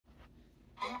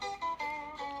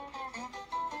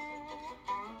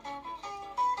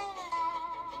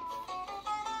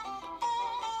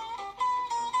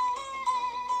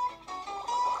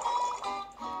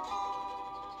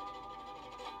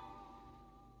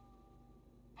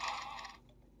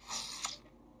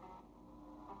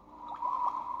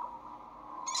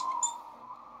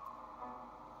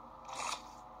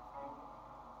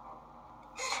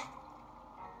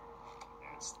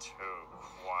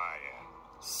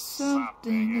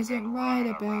Something isn't right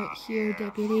about here,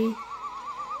 Deputy.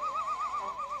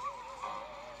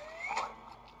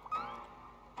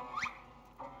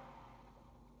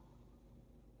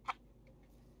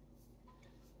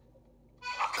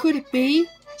 Could it be?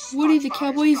 Woody the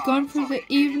Cowboy is gone for the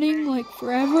evening, like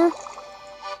forever?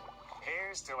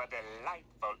 Here's to a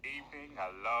delightful evening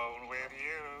alone with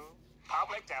you.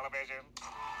 Public television.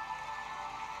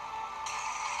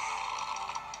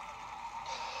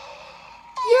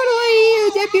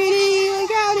 Yodeling-you, Deputy!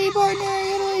 Like howdy, partner!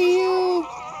 Yodeling-you!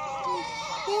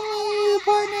 Yodeling-you,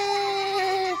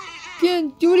 partner!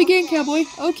 Again, do it again, Cowboy.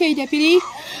 Okay, Deputy.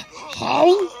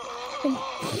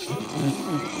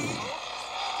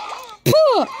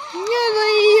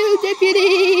 Yodeling-you,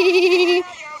 Deputy!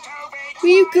 Will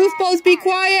you goofballs be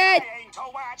quiet? To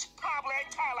watch public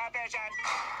television.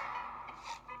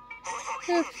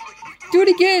 Do it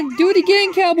again. Do it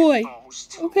again, Cowboy.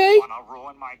 Okay? Wanna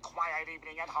ruin my quiet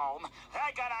evening at home?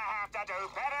 They're gonna have to do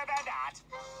better than that.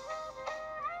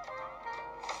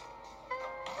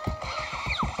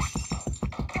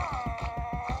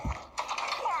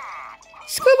 What?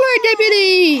 Squidward,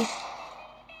 Deputy!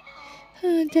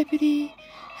 Deputy.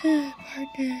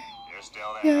 Partner. You're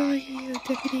still there. You,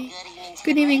 Deputy.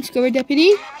 Good evening, Squidward,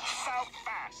 Deputy. Not so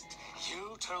fast.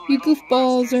 You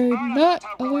goofballs are not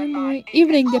alone my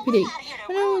evening, Deputy.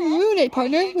 I don't want to ruin it,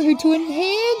 partner. We're here to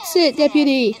enhance it,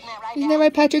 Deputy. Isn't that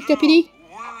right, Patrick, Deputy? Can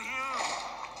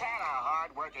a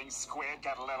hard-working squid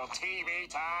get a little TV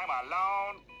time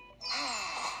alone?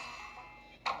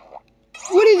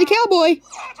 Woody the Cowboy.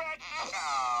 Patrick?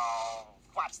 Oh,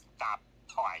 what's the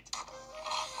point?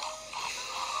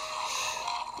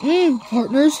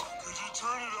 Partners. Could you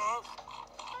turn it up?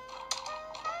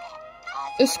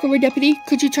 Squidward, Deputy.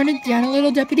 Could you turn it down a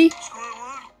little, Deputy?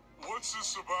 Squidward, what's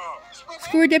this about?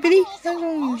 Squidward, Deputy. That's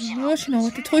emotional,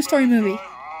 like the Toy Story movie.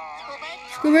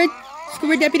 Squidward.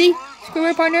 Squidward, Deputy.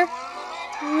 Squidward, partner.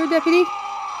 Squidward, Deputy.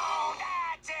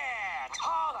 That's it!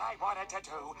 All I wanted to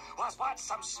do was watch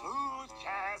some smooth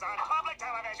jazz on public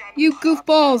television. You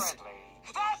goofballs.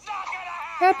 That's not gonna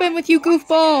Happen with you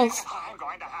goofballs. I'm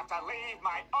going to have to leave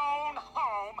my own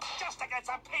home just to get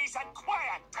some peace and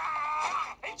quiet.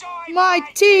 Enjoy My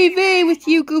TV with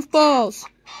you goofballs. Oh,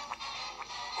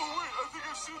 wait, I think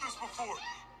I've seen this before.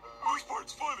 This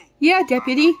part's funny. Yeah,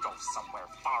 Deputy. Go somewhere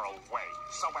far away.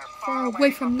 Somewhere Far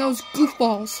away from those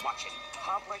goofballs. Watching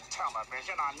public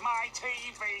television on my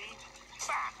TV.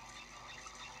 Bah.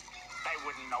 They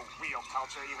wouldn't know real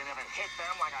culture even if it hit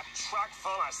them like a truck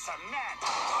full of cement.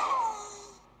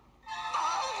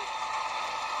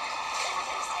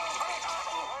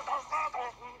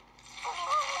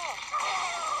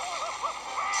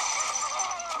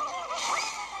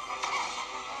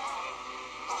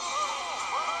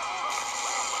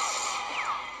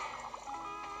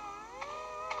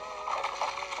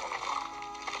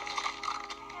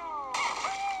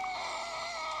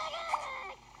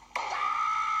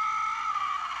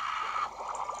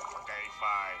 Day 5,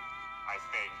 I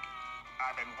think.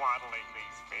 I've been waddling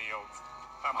these fields.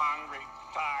 I'm hungry,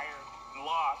 tired, and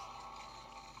lost.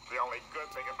 The only good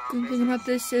thing about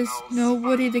This is no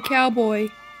Woody the Cowboy.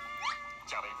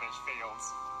 jellyfish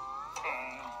fields.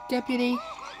 Deputy.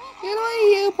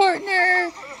 You,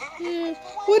 partner.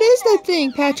 What is that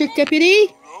thing, Patrick,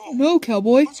 Deputy? No,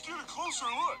 Cowboy. Let's get a closer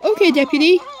look. Okay,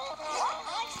 Deputy.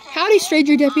 Howdy,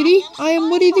 stranger deputy. I am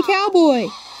Woody the Cowboy.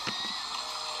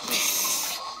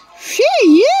 Hey,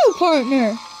 you,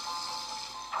 partner.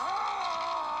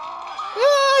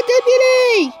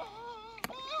 Deputy!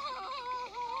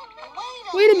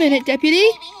 Wait a minute, Deputy.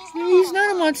 Maybe he's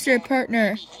not a monster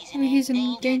partner. Maybe he's an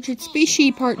endangered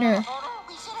species partner.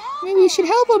 Maybe we should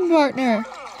help him, partner.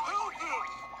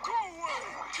 Go away!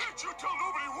 Can't you tell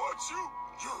nobody wants you?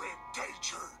 You're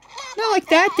endangered. Not like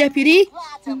that, Deputy.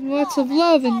 And lots of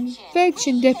love and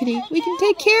affection, Deputy. We can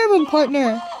take care of him,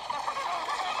 partner.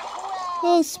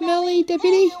 Oh, Smelly,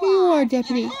 Deputy. Here you are,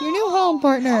 Deputy. Your new home,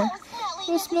 partner.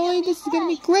 Oh, Smelly, this is going to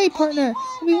be great, partner.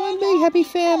 We'll be one big happy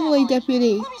family,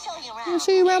 Deputy. Let me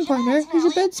show you around, partner. Here's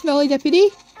your bed, Smelly,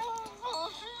 Deputy.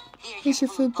 Here's your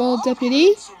food bowl,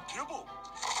 Deputy. Some kibble.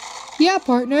 Yeah,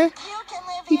 partner.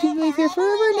 You can live here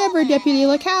forever and ever, Deputy,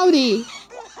 like howdy.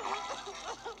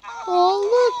 Oh,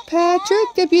 look,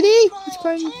 Patrick, Deputy. He's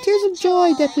crying tears of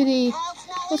joy, Deputy.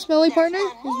 Oh, Smelly, partner.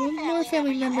 There's one more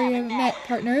family member you haven't met,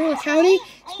 partner. Like howdy.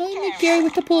 Smelly meet Gary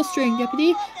with the pull string,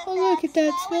 Deputy. Oh, look at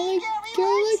that, Smelly.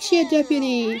 Gary likes you,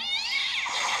 Deputy.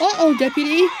 Uh-oh,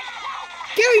 Deputy.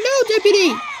 Gary, no, Deputy.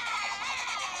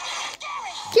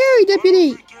 Gary,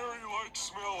 Deputy. Gary likes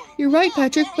Smelly. You're right,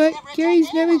 Patrick, but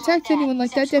Gary's never attacked anyone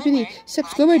like that, Deputy. Except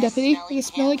Squidward, Deputy. I guess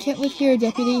Smelly can't live here,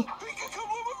 Deputy. He can come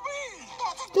live with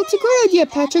me. That's a great idea,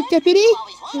 Patrick, Deputy.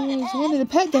 I wanted a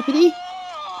pet, Deputy.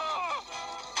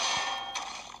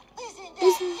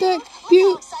 Isn't that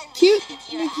cute?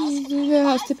 The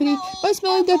house, Deputy. Bye,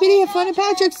 Smelly, Deputy. Have fun at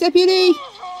Patrick's, Deputy. No,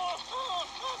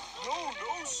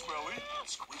 Smelly.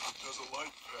 Squeaky doesn't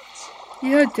like pets.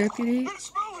 Yeah, Deputy. Hey,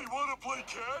 Smelly, wanna play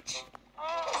catch?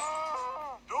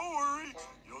 Don't worry,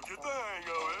 you'll get the hang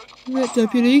of it. Yeah,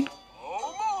 Deputy.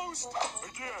 Almost.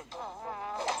 Again.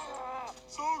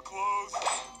 So close.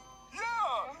 Yeah,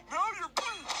 now you're...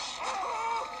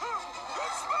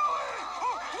 That's Smelly!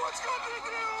 What's got to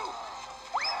do?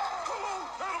 Hello,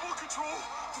 animal control.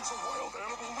 There's a wild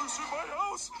animal loose in my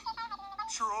house.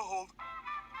 Sure, I'll hold.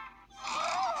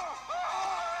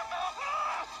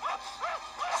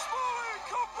 Smelly,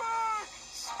 come back!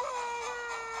 Smelly!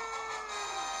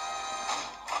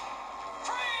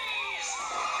 Freeze!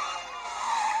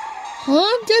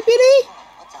 Huh, Deputy?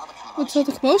 What's all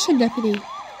the commotion, Deputy? You're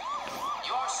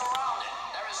surrounded.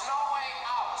 There is no way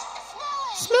out.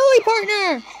 Smelly,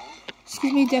 partner!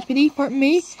 Excuse me, Deputy. Pardon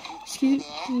me. Excuse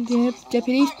me,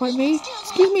 Deputy. Pardon me.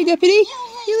 Excuse me, Deputy.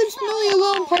 You leave Smelly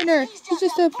alone, partner. He's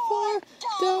just a far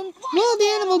down wild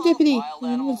animal, Deputy.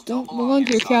 Animals don't belong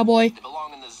here, cowboy. They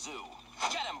belong in the zoo.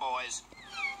 Get him, boys.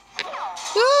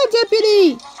 Ah,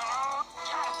 Deputy!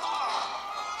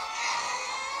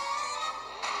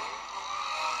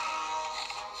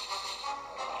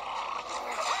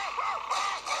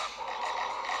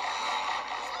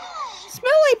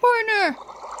 Smelly, partner!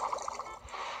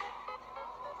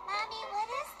 Mommy, what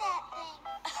is that thing?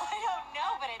 I don't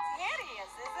know, but it's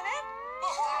hideous, isn't it?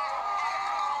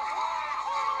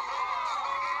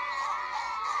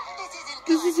 This isn't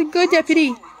This isn't good,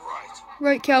 Deputy. Right.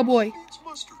 Right, cowboy. It's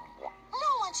mustard. No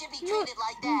one should be treated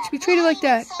like You that. should be treated like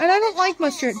that. And I don't like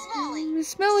mustard. Smelly.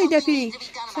 Smelly, Deputy.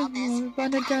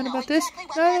 Find out down about this.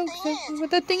 I don't know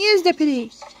what that thing is,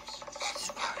 Deputy.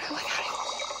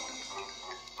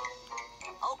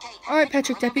 Okay. Alright,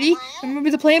 Patrick, Deputy.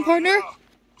 Remember the plan, partner?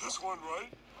 This one, right?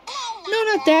 No,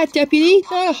 not that, Deputy.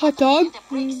 Not a hot dog.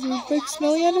 Break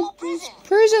Smelly out of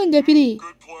prison, Deputy.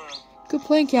 Good plan. Good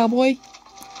plan, cowboy.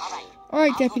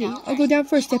 Alright, Deputy. I'll go down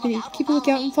first, Deputy. Keep a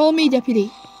lookout and follow me,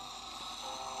 Deputy.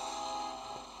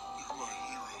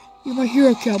 You're my hero.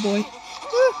 You're my hero, cowboy.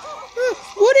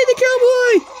 What is the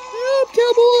cowboy? Help,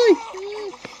 cowboy!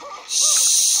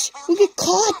 Shh! We'll get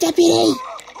caught, Deputy!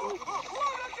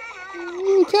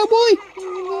 Cowboy!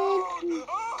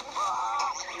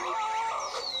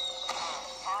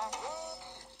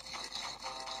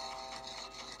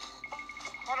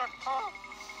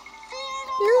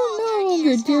 You're no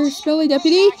longer dear Smelly,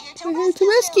 Deputy. We're here to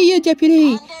rescue you,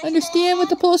 Deputy. Understand with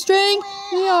the pull string?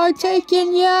 We are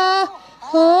taking ya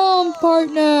home,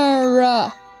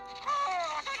 partner.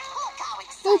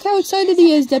 Look how excited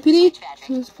he is, Deputy.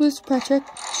 Where's Patrick?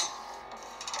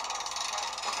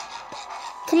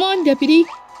 Come on, Deputy.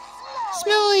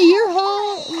 Smelly, you're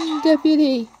home,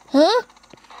 Deputy. Huh?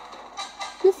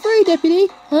 You're free, Deputy.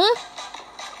 Huh?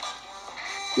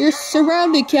 You're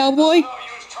surrounded, cowboy.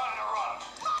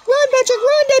 Run, Patrick,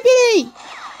 run, Deputy!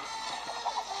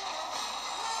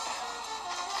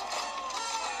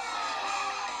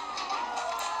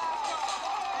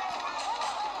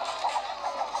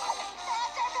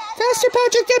 Faster,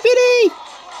 Patrick, Deputy!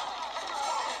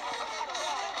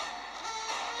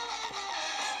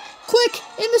 Quick,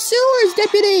 in the sewers,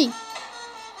 Deputy!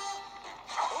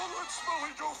 I'll let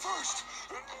Smelly go first.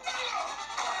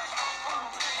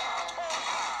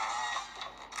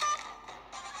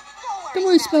 Don't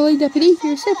worry, Smelly, Deputy.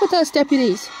 You're safe with us,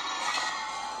 deputies.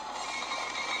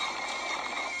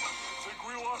 Think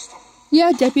we lost him.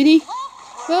 Yeah, Deputy.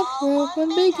 Well, we're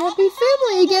one big happy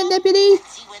family again, Deputy.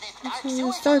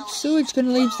 So start sewage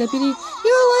gonna leave, Deputy. You.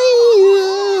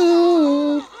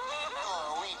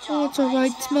 Oh, it's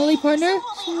alright, Smelly, partner.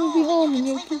 Soon we'll be home and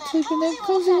you can sleep in that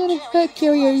cozy little pet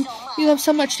carrier you love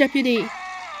so much, Deputy. Hey,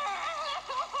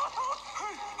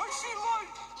 I see light.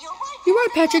 You're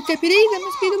right, Patrick, Deputy. That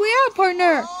must be the way out,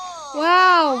 partner.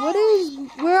 Wow,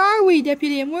 where are we,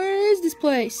 Deputy, and where is this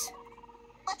place?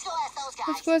 Let's go ask those guys.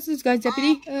 Let's go ask those guys,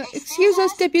 Deputy. Excuse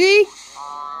us, Deputy.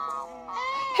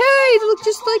 Hey, they look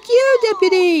just like you,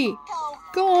 Deputy.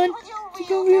 Go on.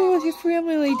 Go over here with your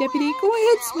family, Deputy. Go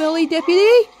ahead, Smelly,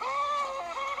 Deputy.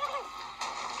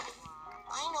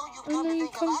 I know you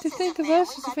come to think of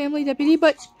us as a family, Deputy,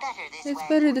 but it's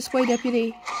better this way,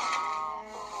 Deputy.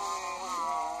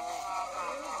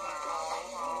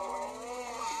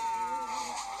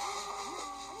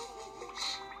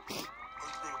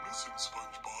 I've been missing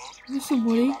SpongeBob. Listen,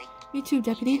 Woody. Me too,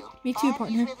 Deputy. Me too,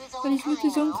 partner. But he's with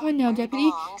his own kind now, Deputy.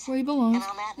 Where he belongs.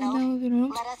 And now they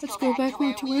don't. Let's go back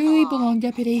to where we belong,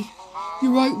 Deputy.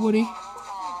 You're right, Woody.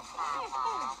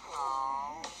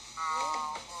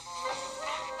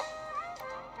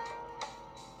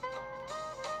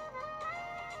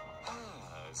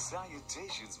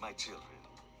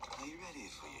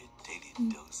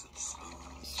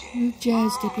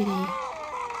 jazz, Deputy.